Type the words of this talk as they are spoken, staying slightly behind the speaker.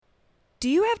Do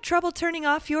you have trouble turning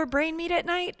off your brain meat at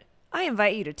night? I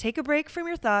invite you to take a break from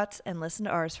your thoughts and listen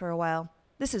to ours for a while.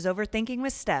 This is Overthinking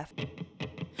with Steph.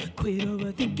 Quit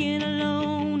overthinking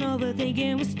alone,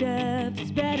 overthinking with Steph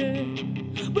is better.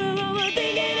 We're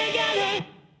overthinking together.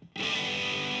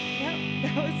 Yep,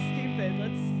 that was stupid.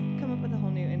 Let's come up with a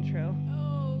whole new intro.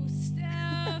 Oh,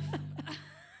 Steph.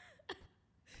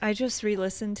 I just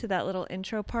re-listened to that little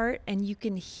intro part, and you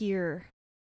can hear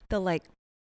the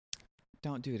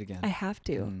Don't do it again. I have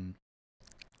to.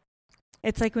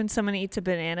 It's like when someone eats a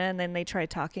banana and then they try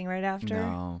talking right after.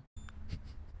 No. Do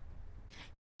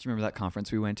you remember that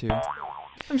conference we went to?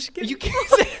 I'm just kidding. You can't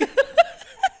say.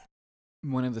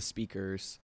 One of the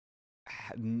speakers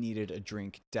needed a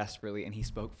drink desperately, and he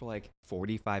spoke for like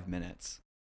 45 minutes.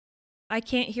 I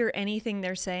can't hear anything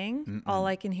they're saying. Mm-mm. All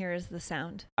I can hear is the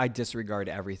sound. I disregard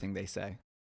everything they say.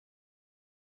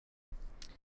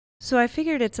 So I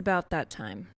figured it's about that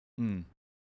time. Mm.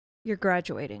 You're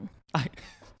graduating.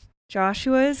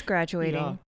 Joshua is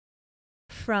graduating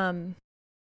from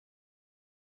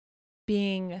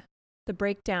being the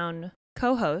Breakdown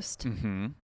co-host Mm-hmm.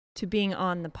 to being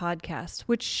on the podcast,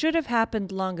 which should have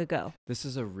happened long ago. This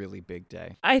is a really big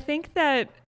day. I think that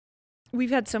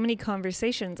we've had so many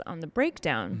conversations on the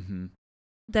Breakdown Mm-hmm.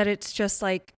 that it's just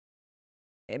like,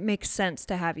 it makes sense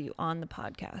to have you on the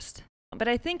podcast. But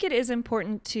I think it is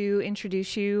important to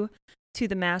introduce you to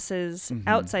the masses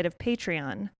outside of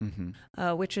Patreon,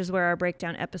 which is where our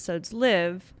Breakdown episodes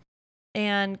live,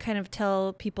 and kind of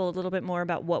tell people a little bit more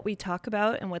about what we talk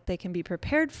about and what they can be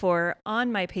prepared for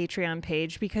on my Patreon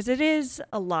page, because it is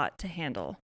a lot to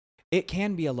handle. It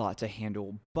can be a lot to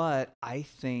handle, but I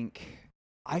think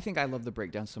I love the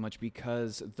Breakdown so much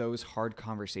because those hard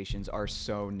conversations are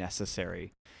so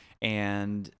necessary.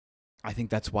 And I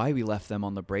think that's why we left them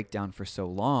on the Breakdown for so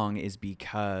long, is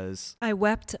because I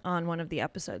wept on one of the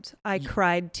episodes. I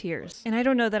cried tears. And I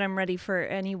don't know that I'm ready for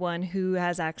anyone who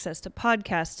has access to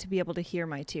podcasts to be able to hear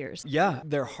my tears. yeah,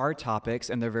 they're hard topics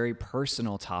and they're very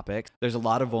personal topics. There's a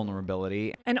lot of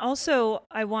vulnerability. And also,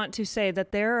 I want to say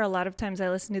that there are a lot of times I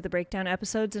listen to the Breakdown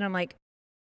episodes and I'm like,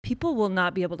 people will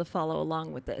not be able to follow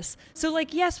along with this. So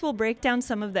yes, we'll break down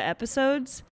some of the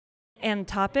episodes and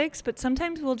topics, but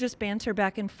sometimes we'll just banter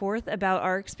back and forth about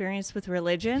our experience with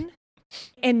religion.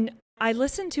 And I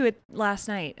listened to it last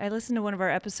night. I listened to one of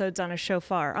our episodes on the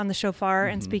shofar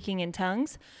and speaking in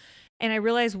tongues. And I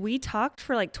realized we talked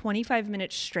for 25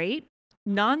 minutes straight,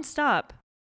 nonstop,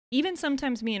 even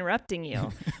sometimes me interrupting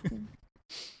you.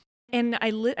 And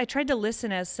I tried to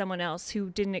listen as someone else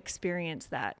who didn't experience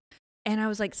that. And I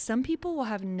was like, some people will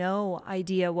have no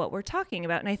idea what we're talking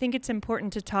about. And I think it's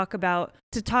important to talk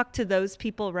to those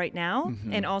people right now,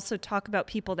 and also talk about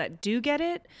people that do get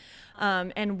it,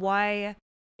 and why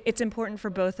it's important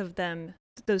for both of them,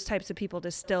 those types of people,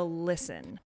 to still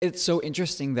listen. It's so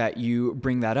interesting that you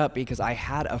bring that up, because I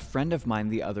had a friend of mine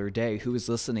the other day who was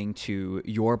listening to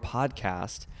your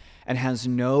podcast and has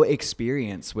no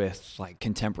experience with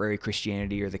contemporary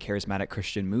Christianity or the charismatic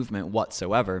Christian movement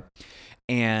whatsoever.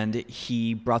 And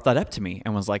he brought that up to me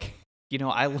and was like,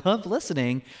 I love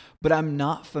listening, but I'm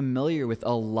not familiar with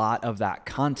a lot of that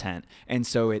content. And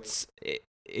so it's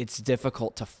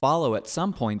difficult to follow at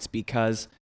some points because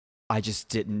I just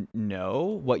didn't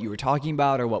know what you were talking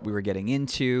about or what we were getting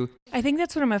into. I think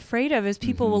that's what I'm afraid of, is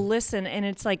people will listen and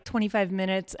it's 25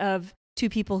 minutes of two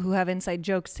people who have inside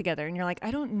jokes together. And you're like,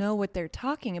 I don't know what they're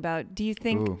talking about. Do you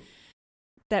think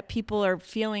that people are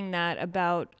feeling that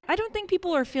about... I don't think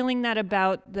people are feeling that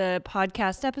about the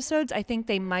podcast episodes. I think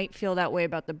they might feel that way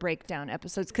about the Breakdown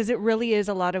episodes, because it really is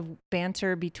a lot of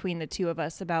banter between the two of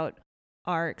us about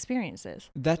our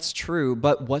experiences. That's true,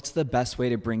 but what's the best way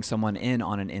to bring someone in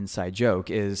on an inside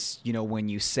joke is, when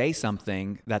you say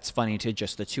something that's funny to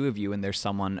just the two of you and there's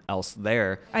someone else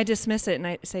there. I dismiss it and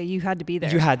I say, you had to be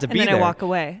there. You had to be there. And then I walk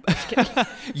away.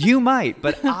 You might,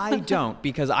 but I don't,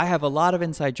 because I have a lot of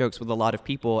inside jokes with a lot of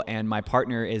people and my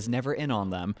partner is never in on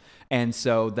them. And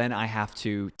so then I have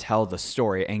to tell the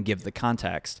story and give the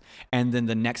context. And then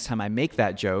the next time I make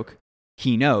that joke,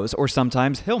 he knows, or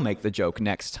sometimes he'll make the joke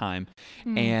next time.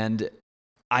 And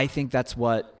I think that's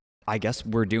what I guess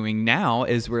we're doing now,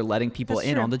 is we're letting people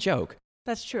in on the joke.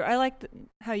 That's true. I like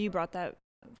how you brought that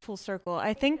full circle.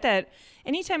 I think that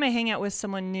anytime I hang out with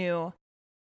someone new,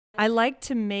 I like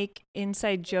to make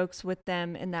inside jokes with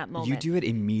them in that moment. You do it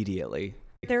immediately.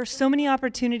 There are so many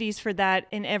opportunities for that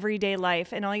in everyday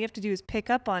life, and all you have to do is pick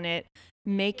up on it,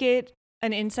 make it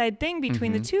an inside thing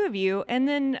between the two of you. And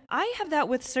then I have that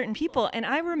with certain people, and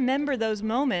I remember those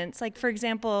moments. For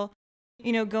example,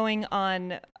 going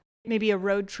on maybe a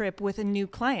road trip with a new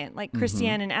client, like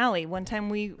Christiane and Allie. One time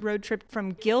we road tripped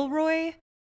from Gilroy,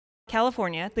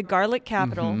 California, the garlic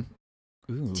capital, Mhm.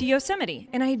 Ooh. to Yosemite.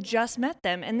 And I just met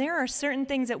them. And there are certain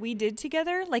things that we did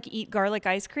together, like eat garlic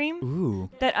ice cream, Ooh.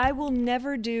 that I will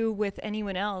never do with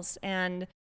anyone else. And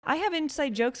I have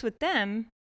inside jokes with them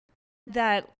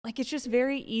that, like, it's just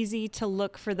very easy to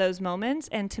look for those moments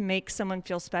and to make someone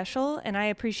feel special. And I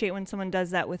appreciate when someone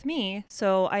does that with me.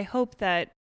 So I hope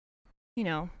that, you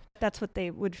know, that's what they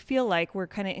would feel like. We're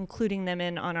kind of including them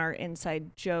in on our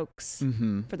inside jokes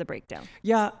Mhm. for the breakdown.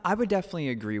 Yeah, I would definitely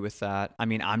agree with that. I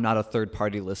mean, I'm not a third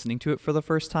party listening to it for the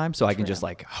first time, so I can True. just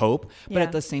like hope. But Yeah.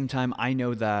 at the same time, I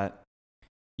know that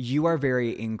you are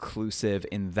very inclusive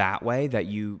in that way, that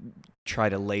you try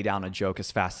to lay down a joke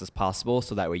as fast as possible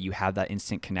so that way you have that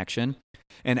instant connection.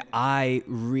 And I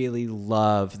really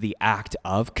love the act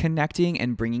of connecting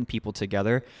and bringing people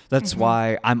together. That's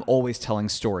why I'm always telling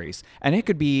stories. And it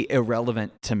could be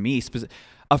irrelevant to me.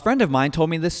 A friend of mine told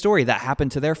me this story that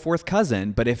happened to their fourth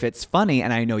cousin, but if it's funny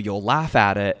and I know you'll laugh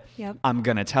at it, Yep. I'm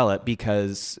going to tell it,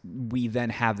 because we then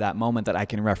have that moment that I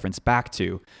can reference back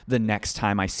to the next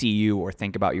time I see you or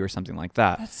think about you or something like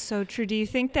that. That's so true. Do you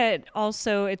think that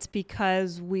also it's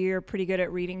because we're pretty good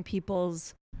at reading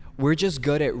people's... We're just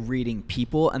good at reading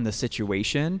people and the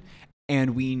situation,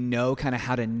 and we know kind of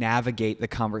how to navigate the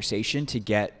conversation to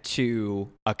get to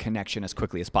a connection as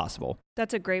quickly as possible.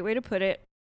 That's a great way to put it.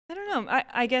 I don't know.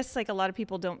 I guess like a lot of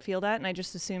people don't feel that, and I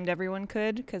just assumed everyone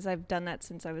could because I've done that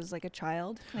since I was like a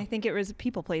child. And I think it was a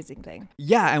people-pleasing thing.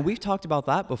 Yeah, and we've talked about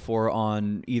that before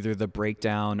on either the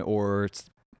breakdown or,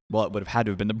 well, it would have had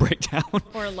to have been the breakdown.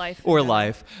 Or life. Or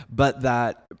life. But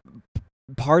that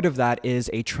part of that is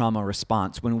a trauma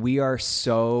response. When we are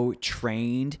so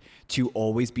trained to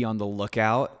always be on the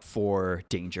lookout for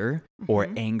danger or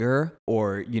anger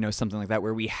or, you know, something like that,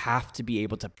 where we have to be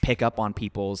able to pick up on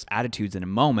people's attitudes in a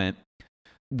moment,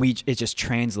 it just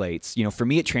translates. You know, for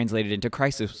me, it translated into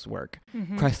crisis work.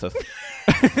 Crisis.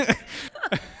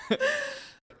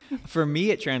 For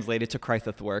me, it translated to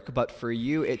crisis work, but for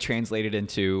you, it translated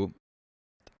into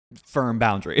firm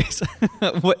boundaries.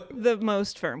 The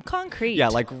most firm. Concrete. Yeah,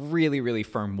 like really, really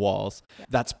firm walls.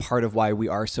 That's part of why we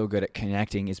are so good at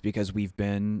connecting, is because we've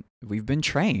been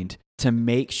trained to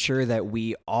make sure that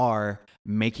we are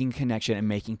making connection and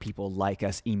making people like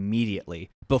us immediately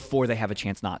before they have a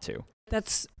chance not to.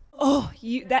 That's...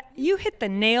 you hit the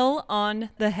nail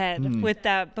on the head with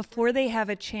that, before they have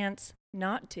a chance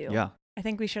not to. Yeah. I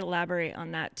think we should elaborate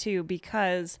on that too,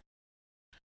 because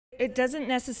it doesn't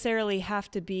necessarily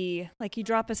have to be like you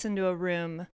drop us into a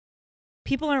room.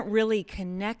 People aren't really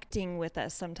connecting with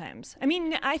us sometimes. I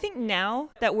mean, I think now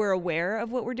that we're aware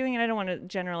of what we're doing, and I don't want to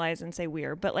generalize and say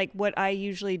we're, but like what I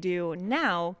usually do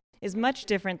now is much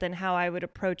different than how I would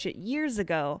approach it years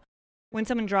ago. When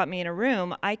someone dropped me in a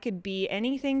room, I could be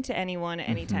anything to anyone at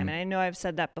any time. And I know I've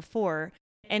said that before,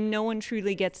 and no one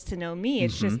truly gets to know me.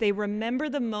 It's just they remember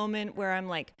the moment where I'm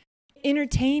like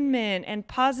entertainment and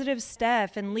positive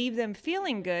stuff and leave them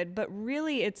feeling good. But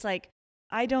really, it's like,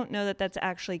 I don't know that that's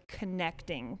actually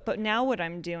connecting. But now what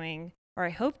I'm doing, or I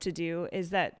hope to do,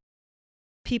 is that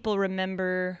people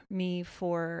remember me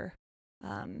for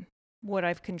what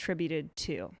I've contributed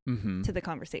to the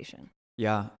conversation.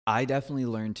 Yeah, I definitely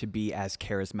learned to be as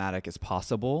charismatic as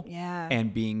possible. Yeah.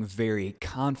 And being very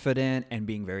confident and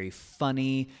being very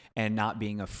funny and not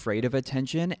being afraid of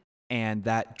attention. And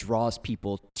that draws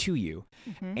people to you.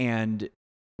 And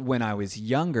when I was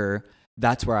younger,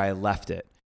 that's where I left it.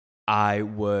 I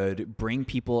would bring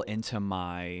people into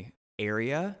my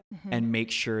area and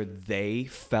make sure they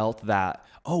felt that,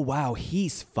 oh, wow,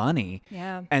 he's funny.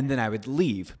 Yeah. And then I would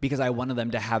leave because I wanted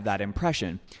them to have that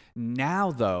impression.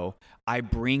 Now, though, I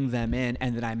bring them in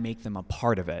and then I make them a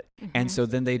part of it. And so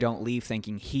then they don't leave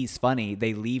thinking he's funny.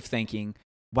 They leave thinking,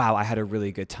 wow, I had a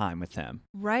really good time with him.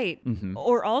 Right.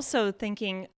 Or also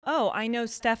thinking, oh, I know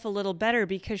Steph a little better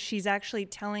because she's actually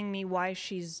telling me why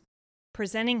she's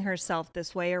presenting herself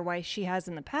this way or why she has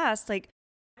in the past. Like,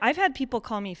 I've had people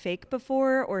call me fake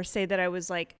before or say that I was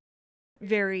like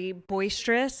very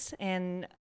boisterous, and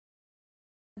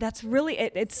that's really,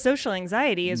 it's social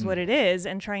anxiety is what it is,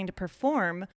 and trying to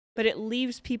perform, but it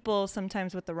leaves people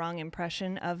sometimes with the wrong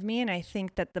impression of me. And I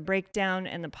think that the breakdown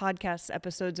and the podcast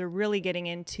episodes are really getting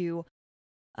into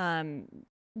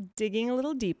digging a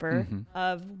little deeper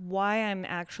of why I'm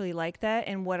actually like that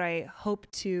and what I hope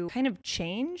to kind of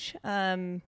change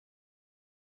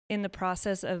in the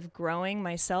process of growing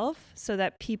myself, so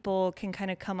that people can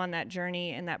kind of come on that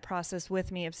journey and that process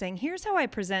with me of saying, here's how I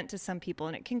present to some people.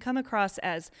 And it can come across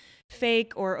as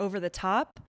fake or over the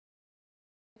top.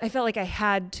 I felt like I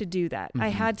had to do that. I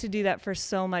had to do that for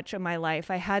so much of my life.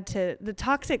 The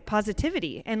toxic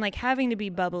positivity and like having to be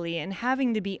bubbly and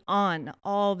having to be on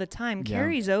all the time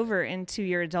carries over into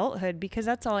your adulthood because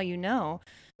that's all you know.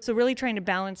 So really trying to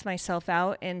balance myself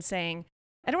out and saying,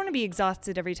 I don't want to be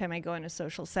exhausted every time I go in a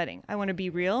social setting. I want to be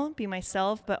real, be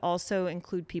myself, but also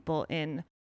include people in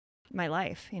my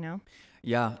life, you know?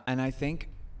 Yeah. And I think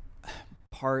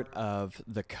part of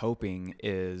the coping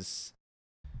is,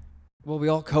 well, we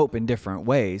all cope in different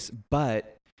ways,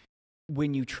 but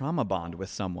when you trauma bond with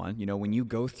someone, you know, when you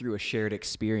go through a shared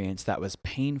experience that was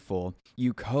painful,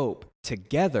 you cope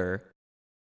together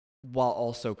while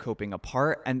also coping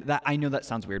apart. And that, I know that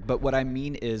sounds weird, but what I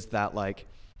mean is that, like,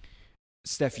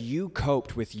 Steph, you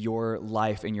coped with your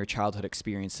life and your childhood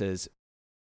experiences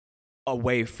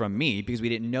away from me because we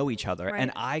didn't know each other,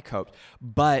 and I coped,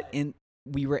 but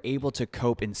we were able to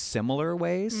cope in similar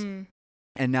ways.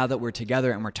 And now that we're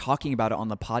together and we're talking about it on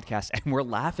the podcast and we're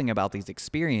laughing about these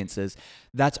experiences,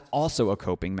 that's also a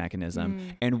coping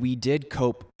mechanism. And we did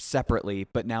cope separately,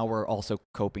 but now we're also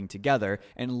coping together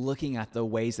and looking at the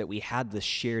ways that we had this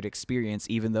shared experience,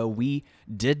 even though we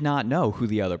did not know who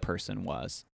the other person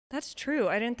was. That's true.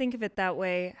 I didn't think of it that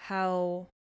way. How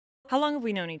long have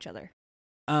we known each other?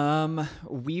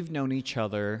 We've known each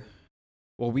other.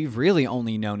 Well, we've really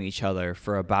only known each other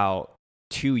for about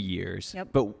 2 years. Yep.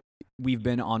 But we've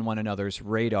been on one another's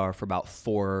radar for about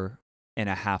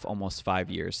 4.5, almost 5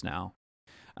 years now.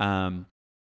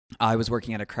 I was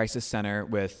working at a crisis center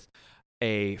with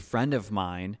a friend of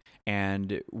mine,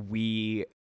 and we,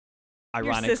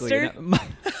 ironically, your sister?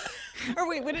 Or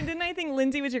wait, didn't I think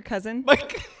Lindsay was your cousin?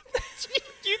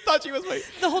 You thought she was my...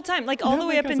 The whole time, like all the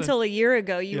way up cousin. until a year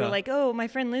ago, you were like, oh, my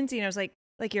friend Lindsay. And I was like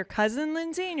your cousin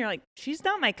Lindsay? And you're like, she's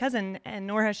not my cousin, and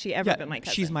nor has she ever been my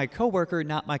cousin. She's my coworker,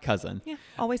 not my cousin. Yeah,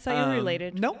 always thought you were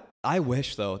related. No, I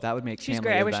wish, though. That would make She's family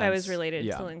great. I events. wish I was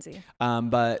related to Lindsay.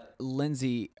 But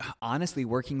Lindsay, honestly,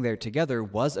 working there together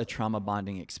was a trauma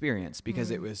bonding experience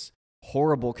because it was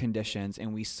horrible conditions,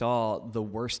 and we saw the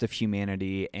worst of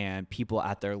humanity and people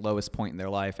at their lowest point in their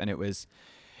life, and it was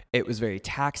very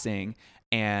taxing.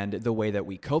 And the way that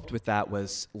we coped with that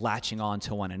was latching on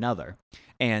to one another.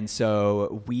 And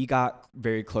so we got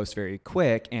very close very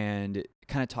quick and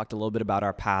kind of talked a little bit about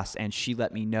our past. And she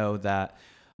let me know that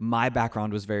my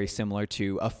background was very similar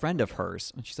to a friend of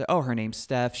hers. And she said, oh, her name's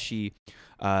Steph. She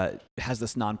has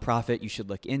this nonprofit. You should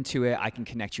look into it. I can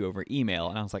connect you over email.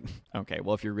 And I was like, okay,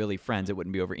 well, if you're really friends, it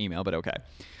wouldn't be over email, but okay.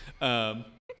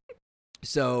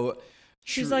 So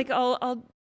she's like, I'll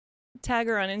tag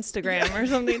her on Instagram or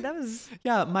something. That was...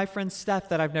 Yeah, my friend Steph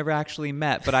that I've never actually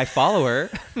met, but I follow her.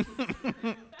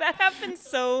 That happens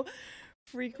so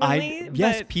frequently.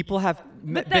 Yes, people have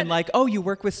been like, oh, you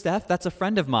work with Steph? That's a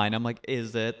friend of mine. I'm like,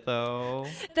 is it though?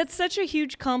 That's such a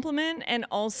huge compliment. And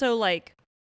also, like,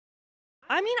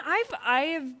 I mean,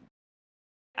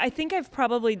 I think I've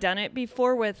probably done it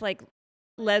before with like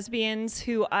lesbians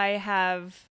who I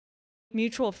have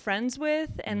mutual friends with,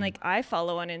 and like I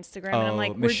follow on Instagram, and I'm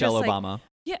like, Michelle we're just Obama. Like,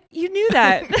 yeah, you knew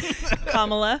that.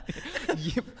 Kamala.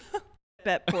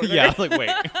 Bet Porter. Yeah, like wait.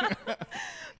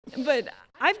 But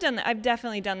I've done that. I've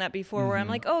definitely done that before, where I'm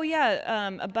like, oh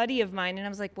yeah, a buddy of mine, and I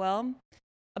was like, well,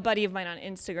 a buddy of mine on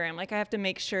Instagram. Like I have to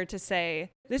make sure to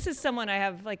say this is someone I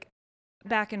have like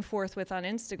back and forth with on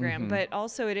Instagram, but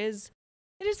also it is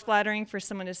flattering for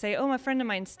someone to say, oh, my friend of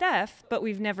mine, Steph, but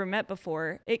we've never met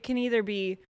before. It can either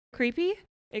be creepy,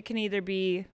 it can either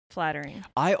be flattering.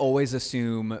 I always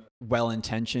assume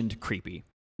well-intentioned creepy.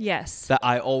 Yes. That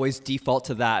I always default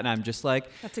to that, and I'm just like,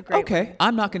 that's a great okay, one.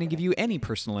 I'm not going to give you any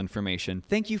personal information.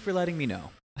 Thank you for letting me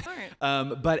know. All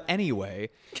right. But anyway,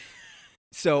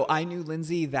 so I knew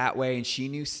Lindsay that way, and she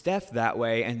knew Steph that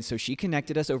way, and so she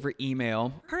connected us over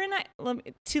email. Her and I,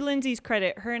 to Lindsay's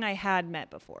credit, her and I had met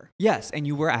before. Yes, and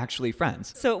you were actually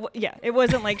friends. So yeah, it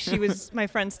wasn't like she was my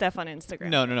friend Steph on Instagram.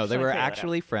 No, they were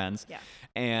actually friends. Yeah.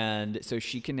 And so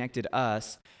she connected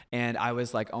us, and I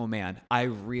was like, oh man,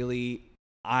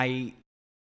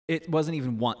 it wasn't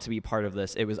even want to be part of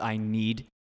this. It was, I need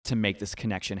to make this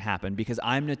connection happen, because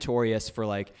I'm notorious for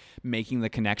like making the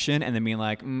connection and then being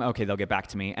like, okay, they'll get back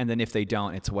to me. And then if they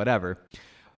don't, it's whatever.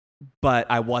 But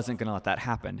I wasn't going to let that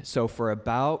happen. So for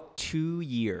about 2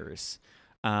 years,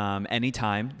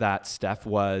 anytime that Steph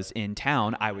was in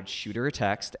town, I would shoot her a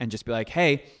text and just be like,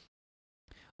 hey,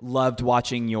 loved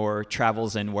watching your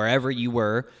travels and wherever you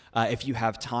were. If you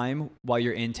have time while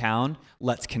you're in town,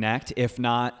 let's connect. If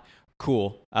not,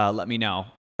 cool. Let me know.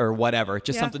 or whatever.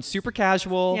 Just Yeah. something super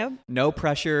casual, Yep. no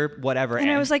pressure, whatever. And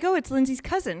I was like, oh, it's Lindsay's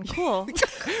cousin. Cool.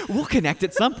 we'll connect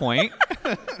at some point.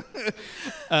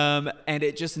 And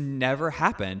it just never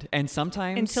happened. And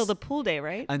sometimes Until the pool day,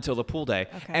 right? until the pool day,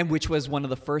 Okay. and which was one of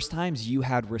the first times you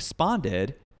had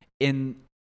responded in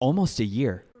almost a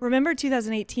year. Remember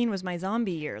 2018 was my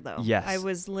zombie year, though. Yes. I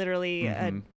was literally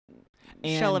Mhm.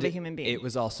 a shell of a And human being. It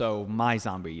was also my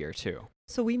zombie year too.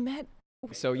 So we met.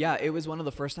 So yeah, it was one of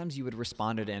the first times you had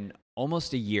responded in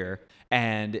almost a year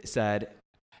and said,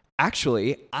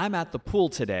 actually, I'm at the pool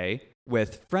today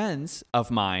with friends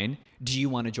of mine. Do you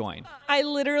want to join? I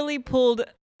literally pulled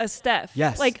a Steph.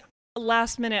 Yes. Like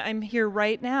last minute, I'm here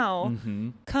right now. Mm-hmm.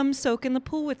 Come soak in the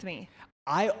pool with me.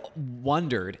 I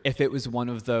wondered if it was one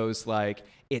of those, like,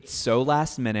 it's so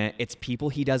last minute, it's people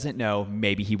he doesn't know,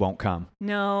 maybe he won't come.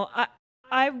 No,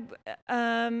 I've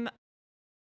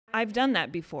done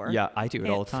that before. Yeah, I do it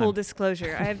all the time. Full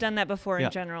disclosure, I have done that before Yeah.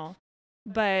 in general,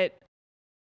 but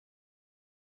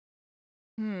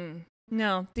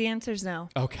no. The answer's no.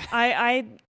 Okay.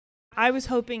 I was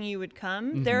hoping you would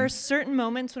come. There are certain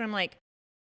moments when I'm like,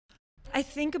 I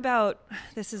think about,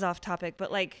 this is off topic,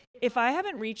 but like if I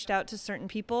haven't reached out to certain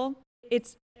people,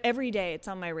 it's every day it's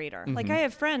on my radar. Like I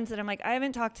have friends that I'm like, I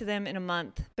haven't talked to them in a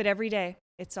month, but every day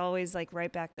it's always like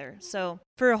right back there. So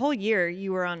for a whole year,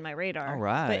 you were on my radar. All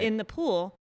right. But in the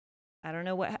pool, I don't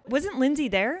know wasn't Lindsay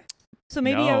there? So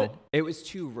maybe No, it was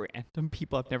two random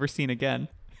people I've never seen again.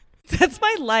 that's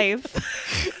my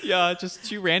life. Yeah, just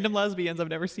two random lesbians I've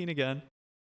never seen again.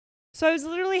 So I was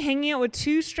literally hanging out with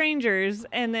two strangers,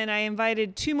 and then I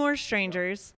invited two more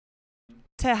strangers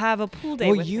to have a pool day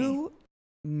Well, with me. you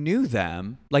knew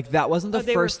them. Like, that wasn't Oh, the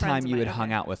they were first friends time of you mine, had hung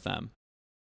okay. out with them.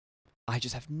 I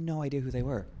just have no idea who they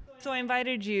were. So I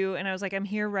invited you, and I was like, I'm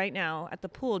here right now at the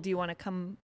pool. Do you want to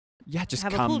come? Yeah, just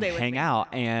Have a pool come day with hang me. out.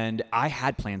 And I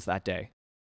had plans that day.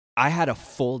 I had a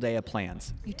full day of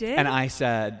plans. You did? And I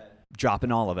said,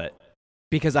 dropping all of it.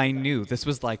 Because I knew this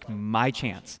was like my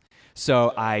chance.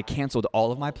 So I canceled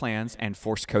all of my plans and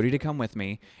forced Cody to come with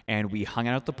me. And we hung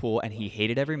out at the pool, and he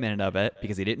hated every minute of it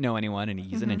because he didn't know anyone and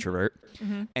he's an introvert.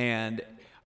 And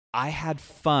I had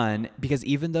fun because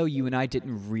even though you and I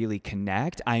didn't really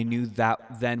connect, I knew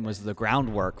that then was the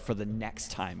groundwork for the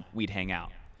next time we'd hang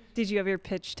out. Did you have your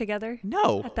pitch together?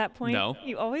 No. At that point? No.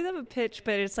 You always have a pitch,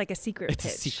 but it's like a secret It's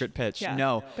pitch. a secret pitch. Yeah.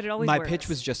 No. But it always My works. pitch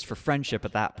was just for friendship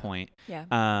at that point. Yeah.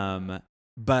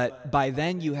 But by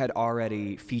then you had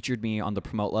already featured me on the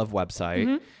Promote Love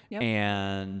website. Yep.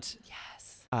 And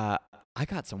Yes. I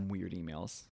got some weird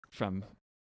emails from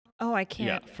Oh, I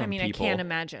can't. I from mean, people. I can't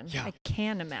imagine. Yeah. I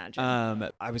can imagine.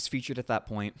 I was featured at that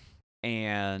point,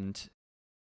 and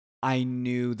I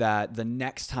knew that the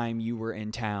next time you were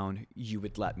in town, you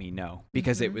would let me know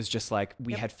because it was just like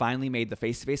we had finally made the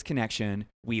face-to-face connection.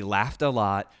 We laughed a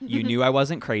lot. You knew I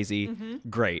wasn't crazy.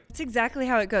 Great. It's exactly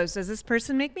how it goes. Does this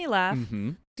person make me laugh?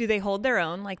 Mm-hmm. Do they hold their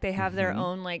own? Like they have their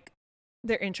own, like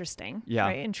they're interesting. Yeah.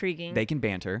 Right? Intriguing. They can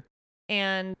banter.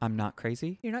 And I'm not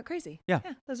crazy. you're not crazy. Yeah.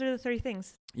 Those are the 3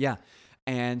 things. Yeah.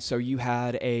 And so you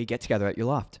had a get-together at your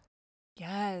loft.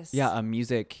 Yes. Yeah, a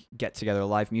music get-together, a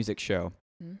live music show.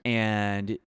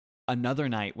 And another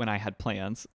night when I had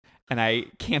plans, and I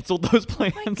canceled those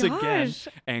plans again. gosh.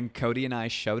 And Cody and I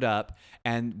showed up,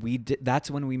 and we did. That's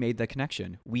when we made the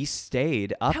connection. We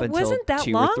stayed up That until wasn't that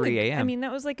 2 long. or 3 a.m. I mean,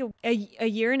 that was like a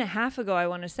year and a half ago, I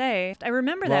want to say. I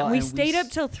remember that. Well, We and we stayed up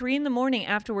s- till 3 a.m.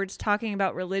 afterwards talking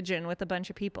about religion with a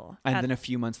bunch of people. and then a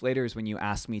few months later is when you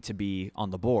asked me to be on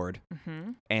the board.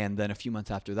 And then a few months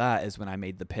after that is when I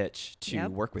made the pitch to Yep.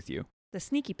 work with you. the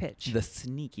sneaky pitch. The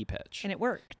sneaky pitch. And it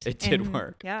worked. It did And-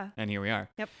 work. Yeah. And here we are.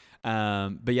 Yep.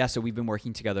 But yeah, so we've been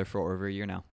working together for over a year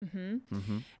now.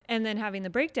 And then having the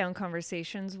breakdown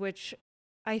conversations, which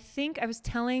I think I was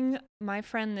telling my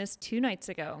friend this 2 nights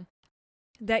ago,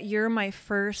 that you're my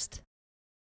first,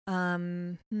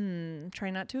 try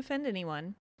not to offend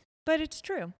anyone, but it's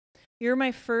true. You're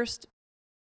my first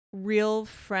real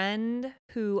friend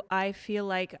who I feel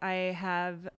like I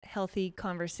have healthy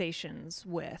conversations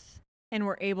with, and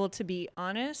we're able to be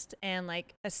honest and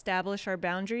like establish our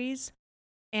boundaries.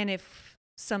 And if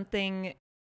something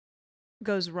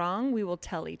goes wrong, we will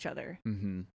tell each other.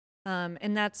 Mm-hmm.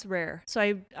 And that's rare.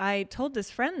 So I told this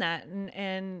friend that,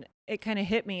 and it kind of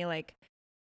hit me like,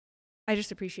 I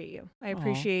just appreciate you. I Aw.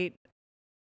 appreciate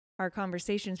our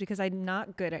conversations because I'm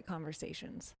not good at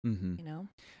conversations, Mm-hmm. you know?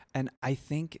 And I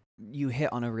think you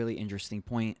hit on a really interesting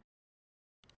point.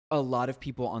 A lot of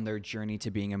people on their journey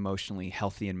to being emotionally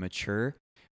healthy and mature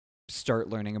start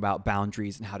learning about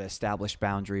boundaries and how to establish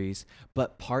boundaries.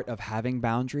 But part of having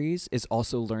boundaries is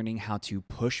also learning how to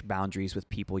push boundaries with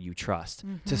people you trust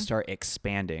to start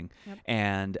expanding. Yep.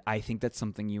 And I think that's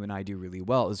something you and I do really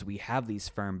well is we have these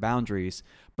firm boundaries,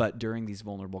 but during these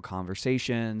vulnerable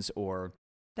conversations or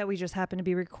that we just happen to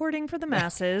be recording for the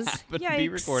masses. happen to be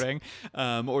recording,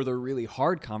 or the really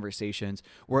hard conversations,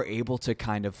 we're able to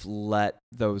kind of let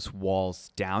those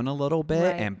walls down a little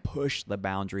bit and push the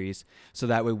boundaries so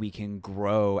that way we can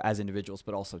grow as individuals,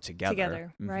 but also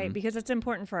together. Right? Because it's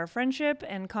important for our friendship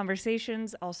and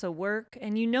conversations, also work.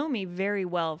 And you know me very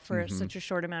well for such a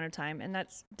short amount of time. And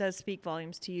that does speak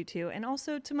volumes to you too. And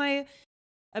also to my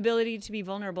ability to be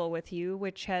vulnerable with you,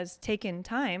 which has taken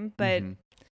time. But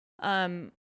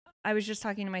I was just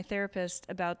talking to my therapist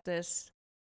about this.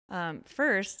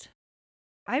 First,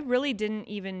 I really didn't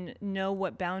even know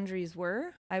what boundaries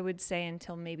were, I would say,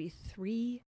 until maybe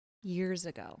 3 years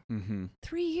ago.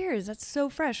 3 years, that's so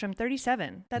fresh. I'm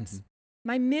 37. That's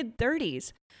my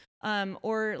mid-30s.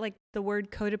 Or like the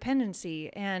word codependency.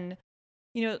 And,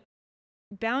 you know,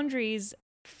 boundaries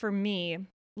for me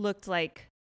looked like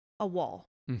a wall.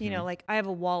 You know, like I have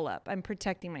a wall up. I'm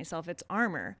protecting myself. It's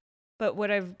armor. But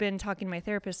what I've been talking to my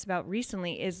therapist about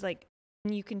recently is like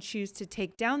you can choose to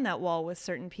take down that wall with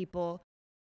certain people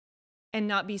and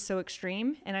not be so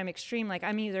extreme. And I'm extreme, like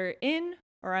I'm either in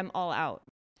or I'm all out.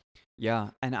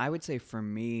 Yeah. And I would say for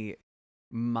me,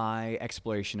 my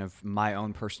exploration of my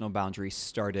own personal boundaries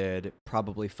started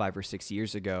probably 5 or 6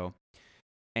 years ago.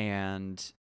 And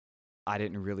I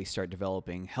didn't really start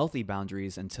developing healthy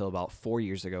boundaries until about 4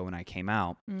 years ago when I came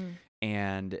out.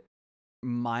 And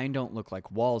mine don't look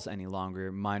like walls any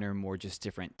longer. Mine are more just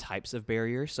different types of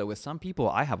barriers. So with some people,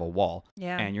 I have a wall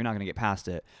and you're not going to get past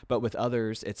it. But with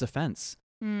others, it's a fence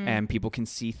and people can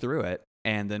see through it.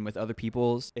 And then with other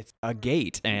people's, it's a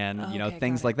gate and, you know,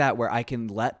 things like that where I can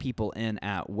let people in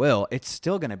at will. It's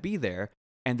still going to be there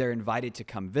and they're invited to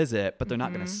come visit, but they're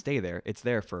not going to stay there. It's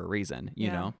there for a reason, you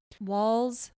know?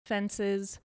 Walls,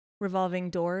 fences, revolving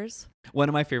doors. One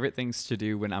of my favorite things to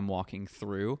do when I'm walking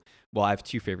through, well, I have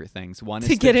two favorite things. One is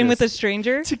to get in with a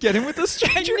stranger. To get in with a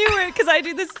stranger. I knew it because I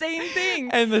do the same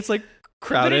thing. And it's like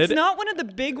crowded. But it's not one of the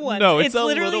big ones. No, it's a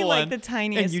literally little like one. the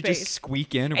tiniest and you space. just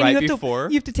squeak in and right you before.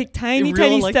 You have to take tiny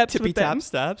like, steps tippy with them. tap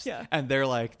steps. Yeah. And they're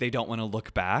like, they don't want to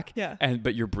look back. Yeah.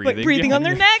 But you're breathing. But breathing on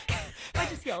their behind neck. I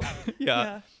just yelled.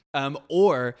 Yeah.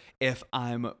 Or if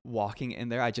I'm walking in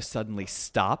there, I just suddenly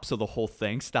stop. So the whole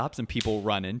thing stops and people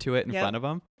run into it in front of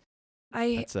them.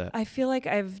 That's it. I feel like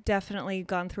I've definitely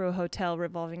gone through a hotel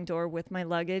revolving door with my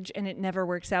luggage and it never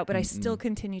works out, but I still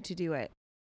continue to do it.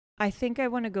 I think I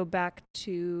want to go back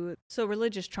to,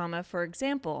 religious trauma, for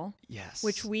example. Yes.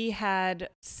 Which we had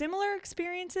similar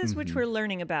experiences, which we're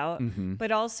learning about,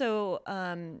 but also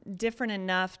different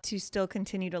enough to still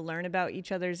continue to learn about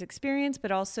each other's experience,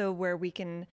 but also where we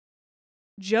can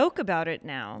joke about it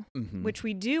now, which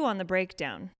we do on the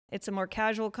breakdown. It's a more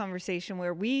casual conversation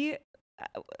where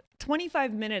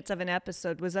 25 minutes of an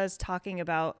episode was us talking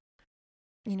about,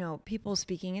 you know, people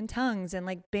speaking in tongues and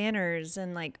like banners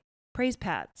and like praise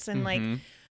pats and like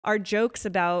our jokes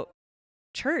about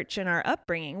church and our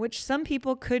upbringing, which some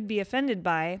people could be offended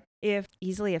by if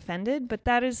easily offended, but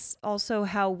that is also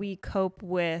how we cope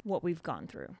with what we've gone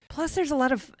through. Plus there's a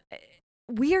lot of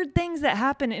weird things that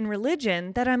happen in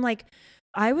religion that I'm like,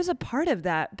 I was a part of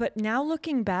that, but now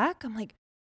looking back, I'm like,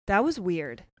 that was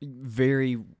weird.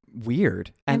 Very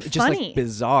weird and just funny. Like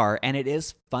bizarre. And it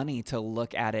is funny to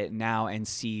look at it now and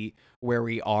see where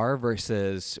we are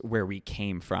versus where we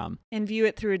came from. And view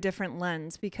it through a different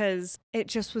lens because it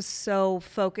just was so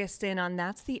focused in on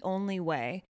that's the only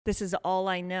way. This is all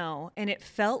I know. And it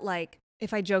felt like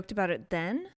if I joked about it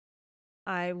then,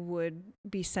 I would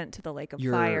be sent to the lake of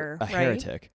fire. You're a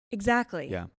heretic. Exactly.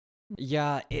 Yeah.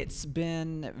 Yeah, it's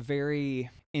been very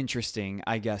interesting,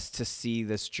 I guess, to see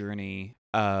this journey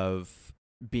of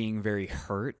being very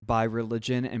hurt by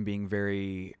religion and being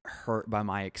very hurt by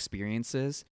my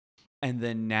experiences. And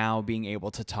then now being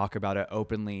able to talk about it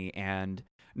openly and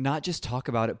not just talk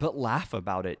about it, but laugh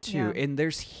about it too. Yeah. And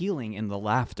there's healing in the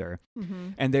laughter.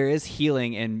 And there is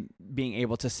healing in being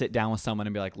able to sit down with someone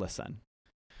and be like, listen,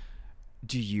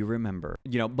 do you remember,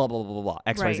 you know, blah, blah, blah, blah, blah,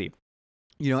 X, Y, Z.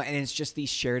 You know, and it's just these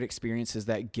shared experiences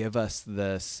that give us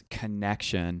this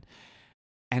connection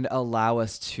and allow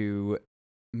us to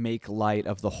make light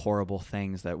of the horrible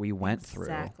things that we went through.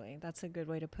 Exactly. That's a good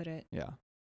way to put it. Yeah.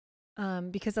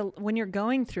 Because when you're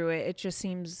going through it, it just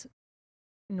seems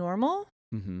normal.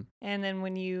 And then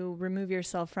when you remove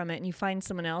yourself from it and you find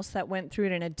someone else that went through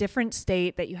it in a different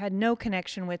state that you had no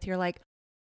connection with, you're like,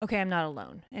 okay, I'm not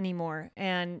alone anymore.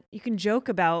 And you can joke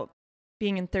about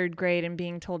being in 3rd grade and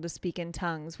being told to speak in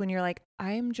tongues when you're like,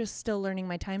 I am just still learning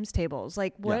my times tables.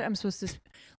 Like what Yeah. I'm supposed to,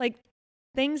 like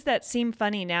things that seem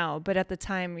funny now, but at the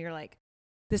time you're like,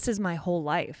 this is my whole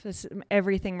life.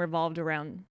 Everything revolved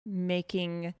around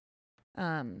making,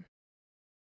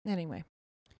 anyway,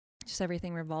 just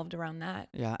everything revolved around that.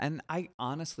 Yeah, and I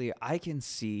honestly, I can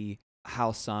see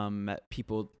how some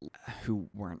people who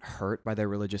weren't hurt by their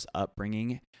religious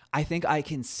upbringing, I think I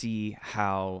can see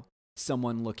how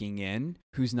someone looking in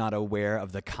who's not aware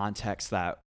of the context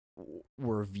that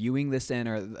we're viewing this in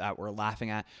or that we're laughing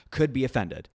at could be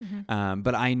offended.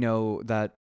 But I know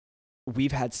that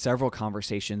we've had several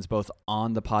conversations both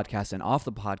on the podcast and off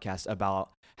the podcast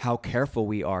about how careful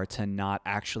we are to not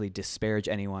actually disparage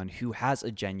anyone who has a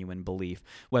genuine belief,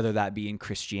 whether that be in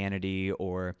Christianity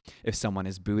or if someone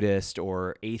is Buddhist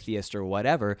or atheist or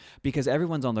whatever, because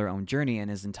everyone's on their own journey and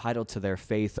is entitled to their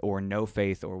faith or no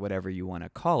faith or whatever you want to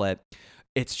call it.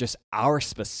 It's just our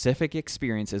specific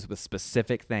experiences with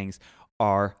specific things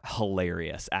are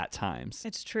hilarious at times.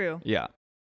 It's true. Yeah.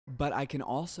 But I can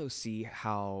also see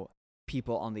how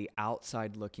people on the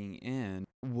outside looking in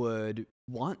would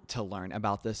want to learn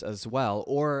about this as well,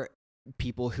 or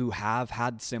people who have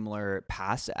had similar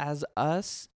pasts as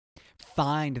us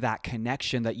find that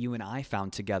connection that you and I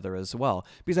found together as well.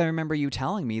 Because I remember you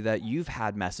telling me that you've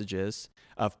had messages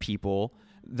of people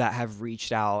that have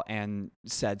reached out and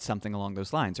said something along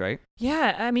those lines, right?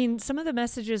 Yeah, I mean, some of the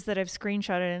messages that I've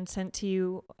screenshotted and sent to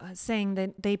you saying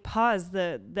that they pause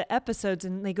the episodes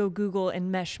and they go Google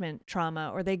enmeshment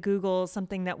trauma, or they Google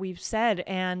something that we've said,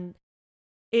 and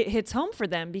it hits home for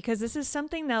them because this is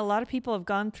something that a lot of people have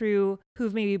gone through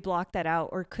who've maybe blocked that out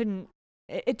or couldn't.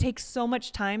 It takes so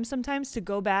much time sometimes to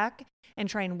go back and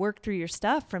try and work through your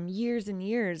stuff from years and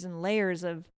years and layers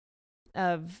of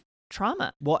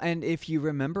trauma. Well, and if you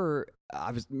remember,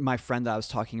 my friend that I was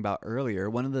talking about earlier,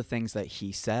 one of the things that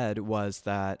he said was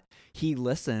that he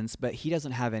listens, but he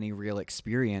doesn't have any real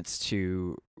experience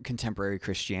to contemporary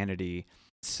Christianity.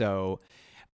 So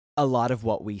a lot of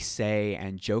what we say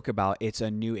and joke about, it's a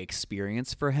new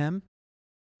experience for him.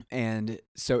 And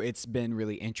so it's been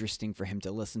really interesting for him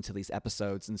to listen to these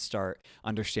episodes and start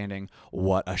understanding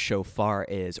what a shofar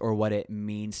is or what it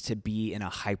means to be in a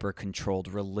hyper-controlled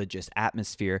religious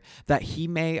atmosphere that he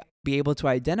may be able to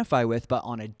identify with, but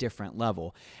on a different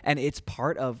level. And it's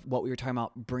part of what we were talking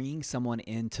about, bringing someone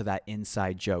into that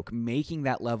inside joke, making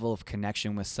that level of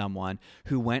connection with someone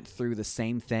who went through the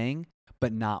same thing,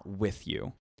 but not with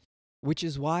you. Which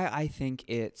is why I think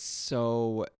it's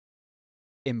so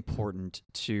important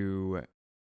to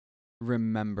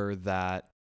remember that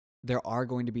there are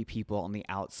going to be people on the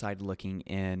outside looking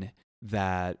in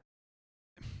that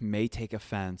may take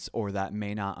offense or that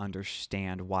may not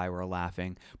understand why we're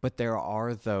laughing, but there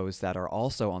are those that are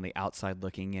also on the outside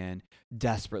looking in,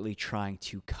 desperately trying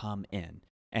to come in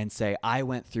and say, I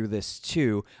went through this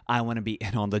too. I want to be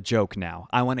in on the joke now.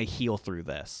 I want to heal through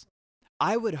this.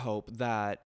 I would hope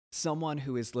that someone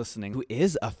who is listening, who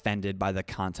is offended by the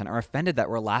content or offended that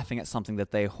we're laughing at something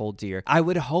that they hold dear, I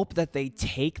would hope that they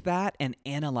take that and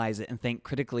analyze it and think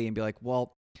critically and be like,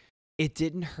 well, it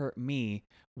didn't hurt me.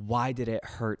 Why did it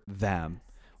hurt them?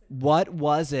 What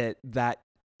was it that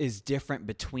is different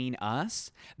between us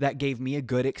that gave me a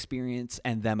good experience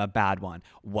and them a bad one?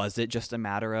 Was it just a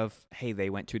matter of, hey,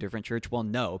 they went to a different church? Well,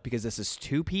 no, because this is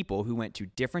two people who went to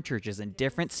different churches in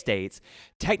different states,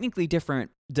 technically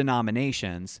different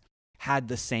denominations, had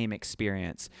the same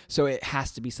experience. So it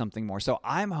has to be something more. So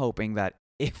I'm hoping that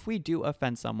if we do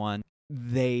offend someone,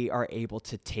 they are able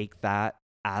to take that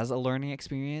as a learning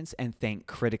experience and think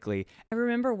critically. I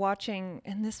remember watching,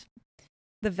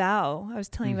 The Vow. I was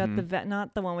telling you about The Vow,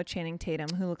 not the one with Channing Tatum,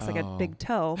 who looks like a big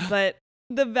toe, but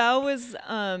The Vow was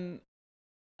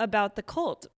about the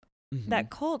cult,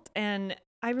 that cult. And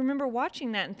I remember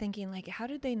watching that and thinking, like, how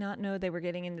did they not know they were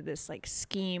getting into this, like,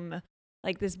 scheme,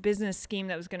 like this business scheme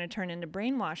that was going to turn into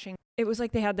brainwashing? It was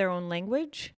like they had their own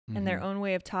language and their own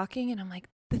way of talking. And I'm like,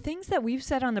 the things that we've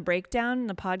said on the breakdown in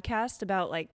the podcast about,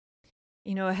 like,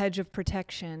 you know, a hedge of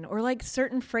protection, or like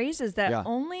certain phrases that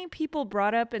only people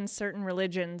brought up in certain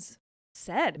religions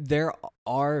said. There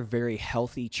are very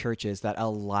healthy churches that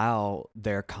allow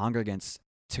their congregants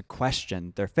to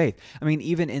question their faith. I mean,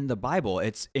 even in the Bible,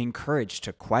 it's encouraged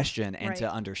to question and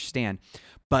to understand.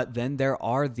 But then there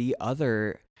are the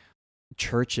other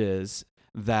churches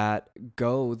that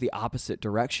go the opposite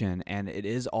direction, and it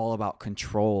is all about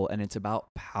control and it's about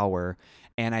power.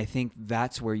 And I think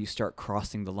that's where you start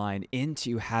crossing the line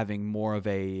into having more of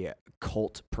a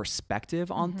cult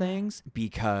perspective on things,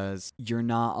 because you're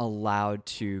not allowed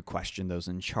to question those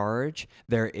in charge.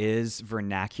 There is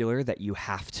vernacular that you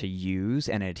have to use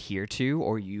and adhere to,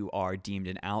 or you are deemed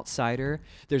an outsider.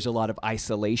 There's a lot of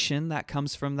isolation that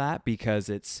comes from that, because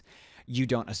you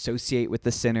don't associate with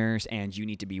the sinners and you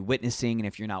need to be witnessing. And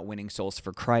if you're not winning souls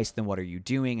for Christ, then what are you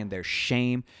doing? And there's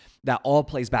shame. That all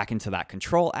plays back into that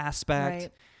control aspect,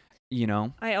 Right. you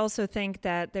know? I also think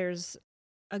that there's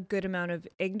a good amount of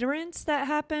ignorance that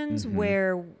happens Mhm.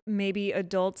 where maybe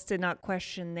adults did not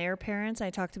question their parents. I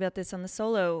talked about this on the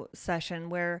solo session,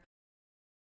 where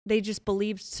they just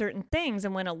believed certain things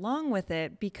and went along with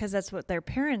it because that's what their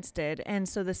parents did. And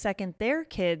so the second their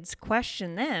kids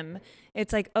question them,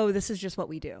 it's like, oh, this is just what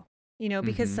we do, you know,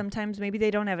 because Mhm. sometimes maybe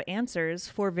they don't have answers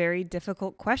for very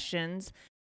difficult questions,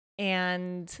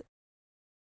 and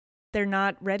they're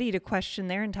not ready to question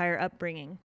their entire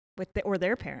upbringing or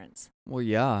their parents. Well,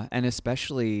 yeah. And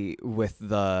especially with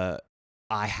the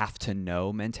I have to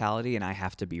know mentality and I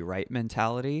have to be right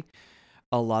mentality.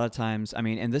 A lot of times, I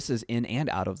mean, and this is in and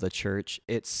out of the church,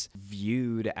 it's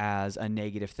viewed as a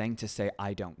negative thing to say,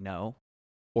 I don't know,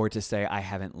 or to say, I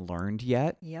haven't learned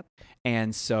yet. Yep.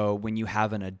 And so when you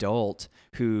have an adult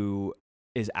who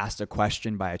is asked a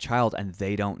question by a child and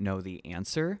they don't know the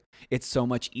answer, it's so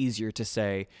much easier to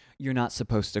say, you're not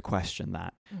supposed to question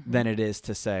that, than it is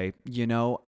to say, you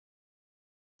know,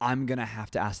 I'm going to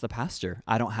have to ask the pastor.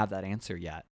 I don't have that answer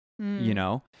yet, you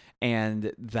know?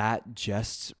 And that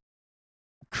just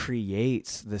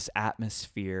creates this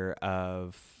atmosphere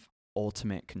of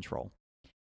ultimate control.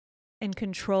 And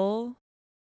control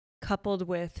coupled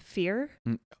with fear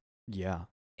Yeah.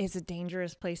 is a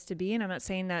dangerous place to be. And I'm not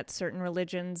saying that certain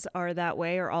religions are that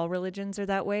way or all religions are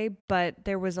that way, but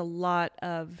there was a lot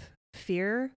of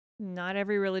fear. Not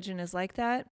every religion is like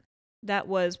that. That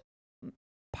was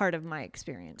part of my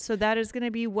experience. So that is going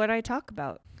to be what I talk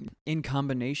about. In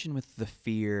combination with the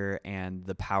fear and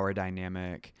the power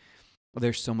dynamic,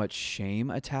 there's so much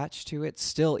shame attached to it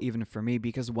still, even for me,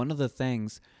 because one of the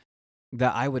things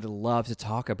that I would love to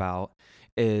talk about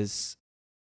is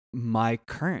my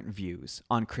current views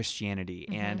on Christianity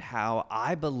and how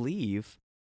I believe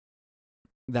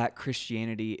that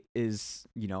Christianity is,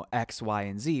 you know, X, Y,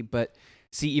 and Z. But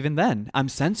see, even then, I'm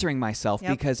censoring myself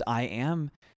because I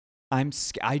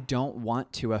don't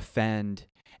want to offend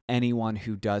anyone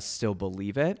who does still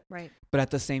believe it. Right. But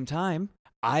at the same time,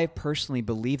 I personally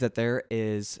believe that there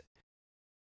is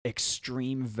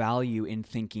extreme value in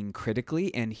thinking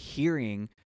critically and hearing,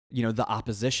 you know, the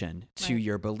opposition to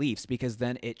your beliefs, because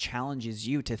then it challenges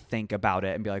you to think about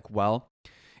it and be like, well,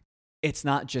 it's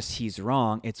not just he's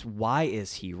wrong, it's why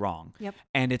is he wrong? Yep.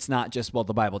 And it's not just, well,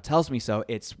 the Bible tells me so,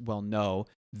 it's, well, no,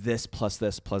 this plus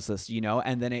this plus this, you know,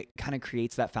 and then it kind of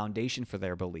creates that foundation for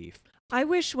their belief. I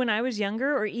wish when I was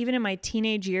younger, or even in my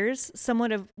teenage years,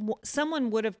 someone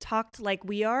would have talked like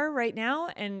we are right now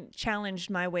and challenged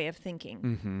my way of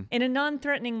thinking in a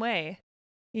non-threatening way,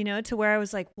 you know, to where I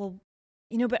was like, well,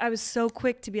 you know, but I was so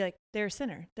quick to be like, they're a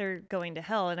sinner, they're going to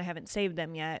hell, and I haven't saved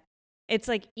them yet. It's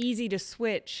like easy to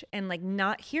switch and like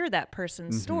not hear that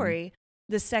person's story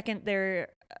the second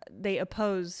they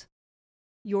oppose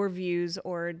your views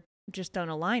or just don't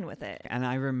align with it. And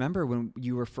I remember when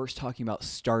you were first talking about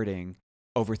starting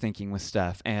Overthinking with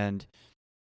Steph, and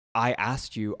I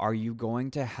asked you, are you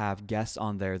going to have guests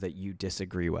on there that you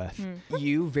disagree with?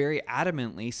 You very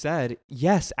adamantly said,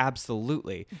 yes,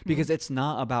 absolutely, because it's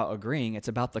not about agreeing, it's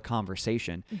about the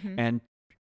conversation. And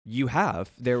you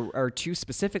have. There are two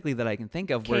specifically that I can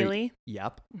think of. Kaylee.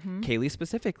 Kaylee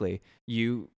specifically.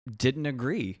 You didn't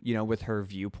agree, you know, with her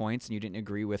viewpoints, and you didn't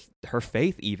agree with her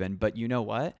faith even, but you know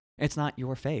what? It's not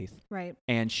your faith. Right.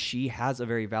 And she has a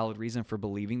very valid reason for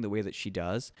believing the way that she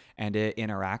does, and it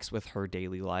interacts with her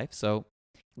daily life. So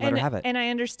let her have it. And I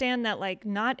understand that, like,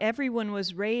 not everyone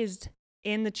was raised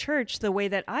in the church the way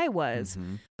that I was,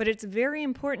 but it's very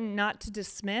important not to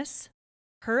dismiss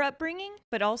her upbringing,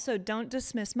 but also don't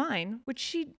dismiss mine, which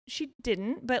she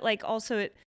didn't. But like, also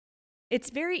it's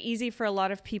very easy for a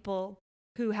lot of people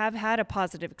who have had a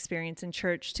positive experience in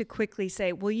church to quickly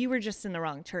say, well, you were just in the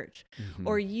wrong church,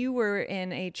 or you were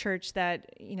in a church that,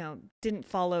 you know, didn't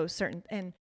follow certain,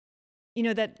 and, you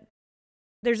know, that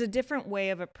there's a different way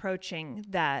of approaching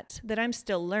that I'm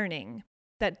still learning,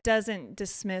 that doesn't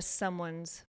dismiss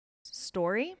someone's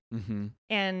story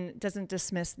and doesn't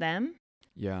dismiss them.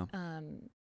 Yeah.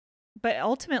 But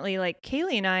ultimately, like,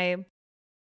 Kaylee and I,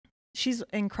 she's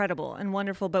incredible and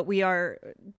wonderful, but we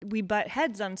butt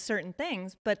heads on certain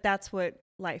things, but that's what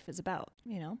life is about,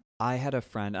 you know? I had a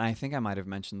friend, and I think I might have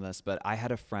mentioned this, but I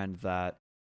had a friend that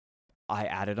I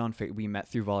added on, we met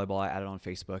through volleyball. I added on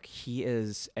Facebook. He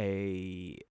is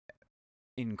a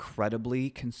incredibly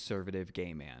conservative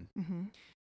gay man. Mm-hmm.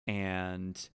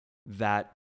 And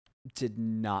that did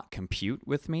not compute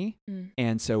with me. Mm.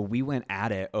 And so we went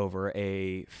at it over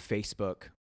a Facebook,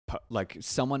 like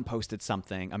someone posted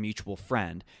something, a mutual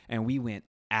friend, and we went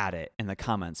at it in the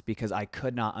comments because I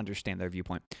could not understand their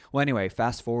viewpoint. Well, anyway,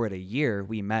 fast forward a year,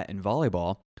 we met in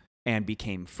volleyball and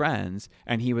became friends.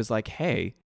 And he was like,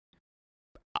 hey,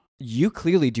 you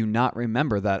clearly do not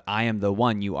remember that I am the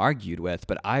one you argued with,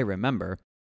 but I remember.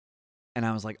 And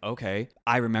I was like, okay,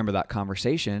 I remember that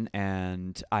conversation.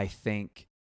 And I think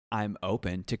I'm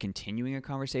open to continuing a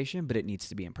conversation, but it needs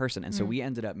to be in person. And so we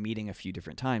ended up meeting a few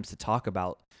different times to talk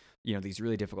about, you know, these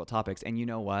really difficult topics. And you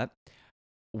know what?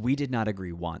 We did not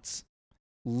agree once,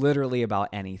 literally about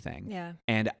anything. Yeah.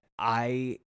 And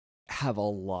I have a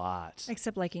lot.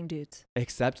 Except liking dudes.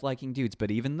 Except liking dudes.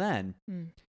 But even then,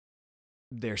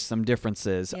 there's some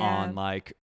differences on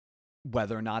like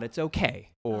whether or not it's okay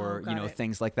or, you know,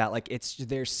 things like that. Like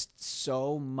there's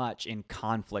so much in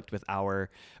conflict with our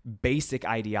basic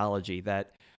ideology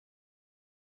that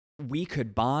we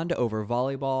could bond over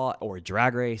volleyball or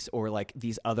drag race or like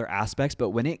these other aspects.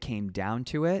 But when it came down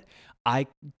to it, I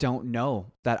don't know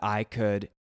that I could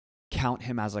count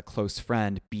him as a close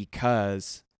friend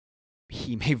because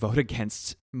he may vote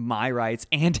against my rights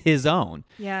and his own.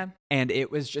 Yeah. And it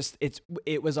was just,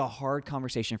 it was a hard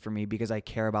conversation for me because I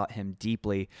care about him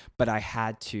deeply, but I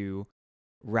had to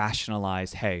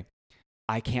rationalize, hey,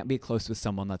 I can't be close with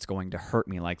someone that's going to hurt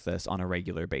me like this on a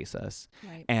regular basis.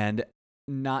 Right. And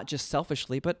not just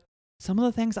selfishly, but some of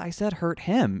the things I said hurt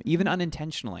him, even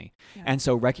unintentionally. Yeah. And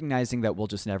so recognizing that we'll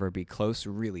just never be close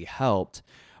really helped.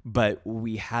 But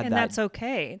we had and that. And that's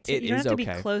okay. You don't have to be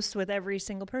close with every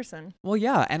single person. Well,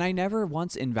 yeah. And I never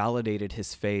once invalidated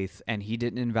his faith, and he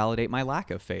didn't invalidate my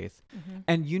lack of faith. Mm-hmm.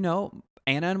 And, you know,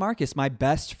 Anna and Marcus, my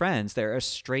best friends, they're a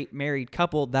straight married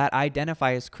couple that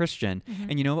identify as Christian. Mm-hmm.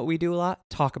 And you know what we do a lot?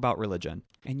 Talk about religion.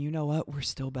 And you know what? We're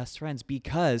still best friends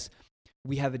because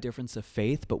we have a difference of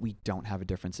faith, but we don't have a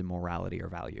difference in morality or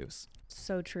values.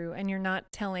 So true. And you're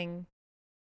not telling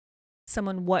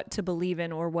someone what to believe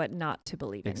in or what not to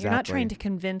believe in. Exactly. You're not trying to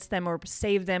convince them or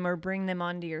save them or bring them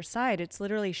onto your side. It's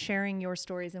literally sharing your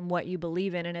stories and what you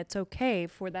believe in, and it's okay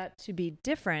for that to be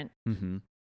different. Mm-hmm.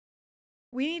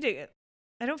 We need to,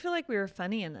 I don't feel like we were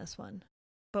funny in this one,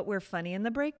 but we're funny in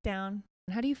the breakdown.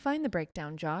 How do you find the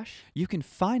breakdown, Josh? You can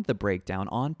find the breakdown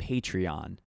on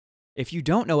Patreon. If you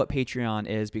don't know what Patreon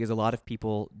is, because a lot of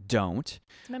people don't.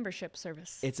 It's a membership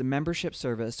service. It's a membership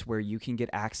service where you can get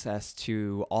access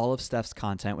to all of Steph's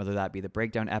content, whether that be the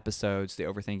breakdown episodes, the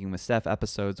Overthinking with Steph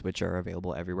episodes, which are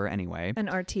available everywhere anyway. An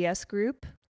RTS group.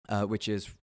 Which is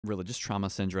religious trauma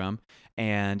syndrome,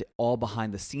 and all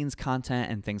behind the scenes content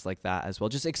and things like that as well.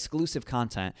 Just exclusive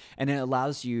content. And it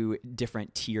allows you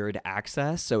different tiered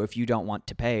access. So if you don't want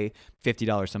to pay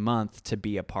 $50 a month to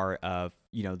be a part of,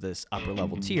 you know, this upper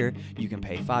level tier, you can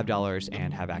pay $5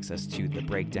 and have access to the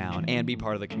breakdown and be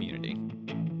part of the community.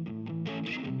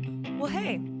 Well,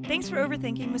 hey, thanks for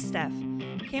Overthinking with Steph.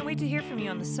 Can't wait to hear from you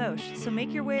on the Soch, so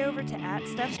make your way over to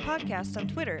 @Steph'sPodcast on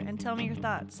Twitter and tell me your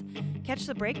thoughts. Catch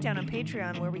the breakdown on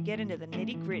Patreon where we get into the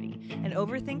nitty-gritty and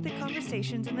overthink the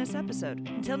conversations in this episode.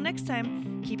 Until next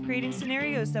time, keep creating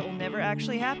scenarios that will never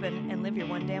actually happen and live your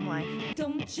one damn life.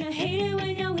 Don't you hate it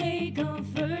when you wake up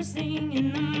first thing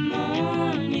in the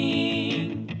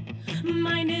morning?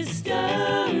 Mind is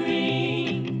stirring,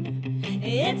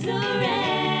 it's a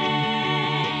wreck.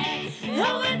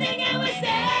 Overthinking with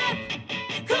Steph.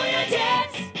 Cool your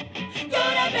jets, go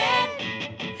to bed,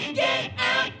 get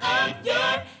out of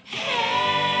your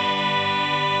head.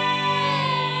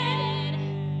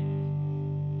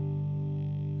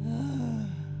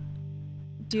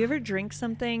 Do you ever drink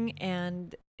something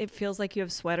and it feels like you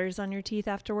have sweaters on your teeth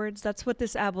afterwards? That's what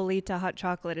this Abuelita hot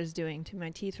chocolate is doing to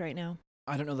my teeth right now.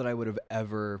 I don't know that I would have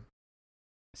ever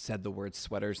said the word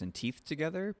sweaters and teeth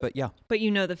together, but yeah. But you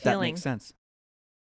know the feeling. That makes sense.